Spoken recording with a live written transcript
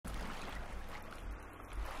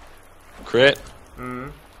Crit. Hmm.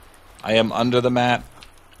 I am under the map.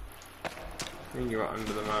 I think you're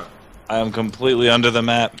under the map. I am completely under the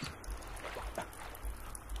map.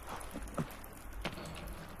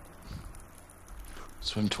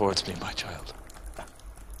 Swim towards me, my child. I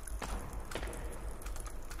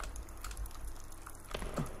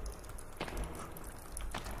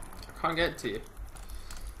can't get to you.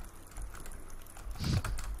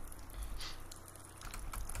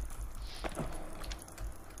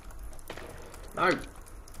 No.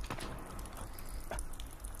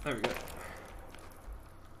 There we go.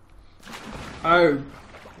 Oh.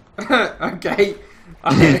 Okay.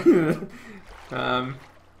 um.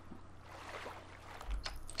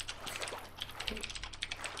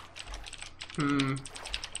 Hmm.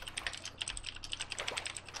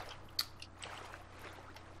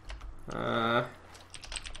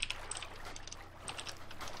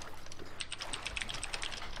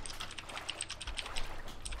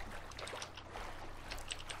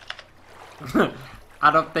 I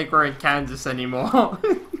don't think we're in Kansas anymore.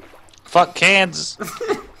 Fuck Kansas.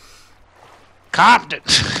 Compton.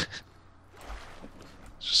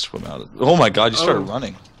 Just swim out of. Oh my god! You started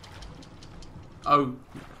running. Oh.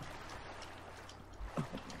 Why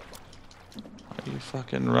are you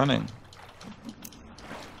fucking running?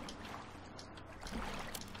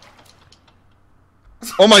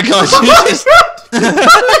 Oh my god! Jesus.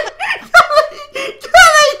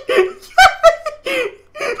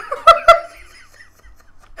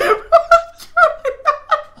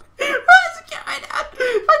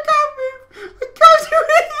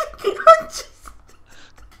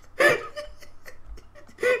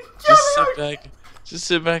 Just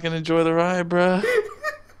sit back and enjoy the ride, bruh. I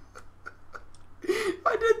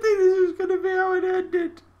didn't think this was gonna be how it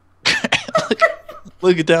ended.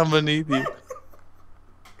 Look down beneath you.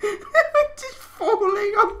 Just falling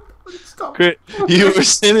on stop. Crit, you were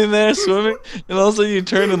sitting there swimming, and all of a sudden you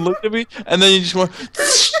turned and looked at me, and then you just went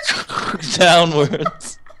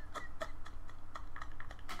downwards.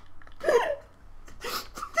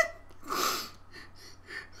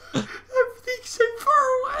 Everything's so far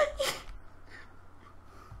away.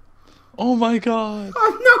 Oh my god.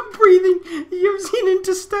 I'm not breathing. You've seen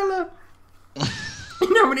Interstellar.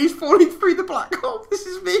 You know when he's falling through the black hole? This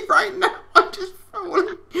is me right now. I'm just falling.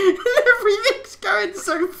 And everything's going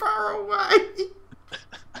so far away.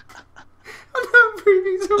 I'm not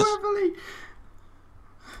breathing so heavily.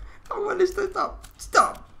 I want this to stop.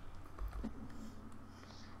 Stop.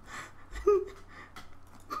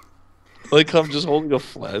 Like I'm just holding a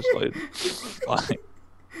flashlight. Fine.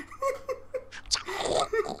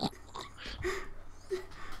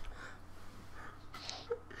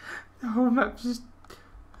 The whole map just...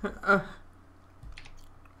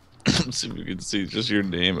 See if you can see just your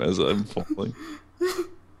name as I'm falling.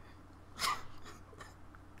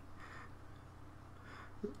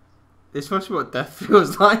 This must be what death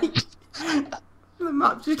feels like. The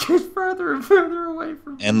map just gets further and further away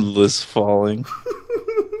from me. Endless falling.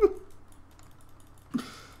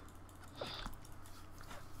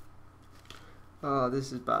 Oh,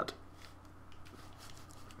 this is bad.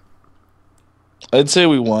 I'd say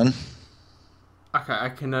we won. Okay, I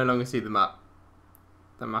can no longer see the map.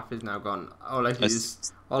 The map is now gone. All I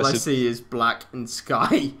see is black and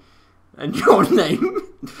sky, and your name.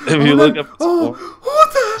 If you look up, what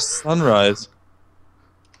the sunrise.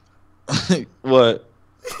 What?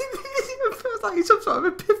 It feels like some sort of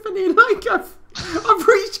epiphany, like I've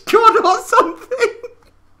reached God or something.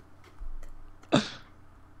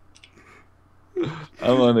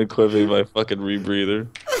 I'm unequipping my fucking rebreather.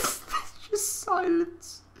 It's just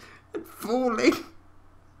silence and falling.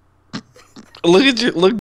 Look at you. Look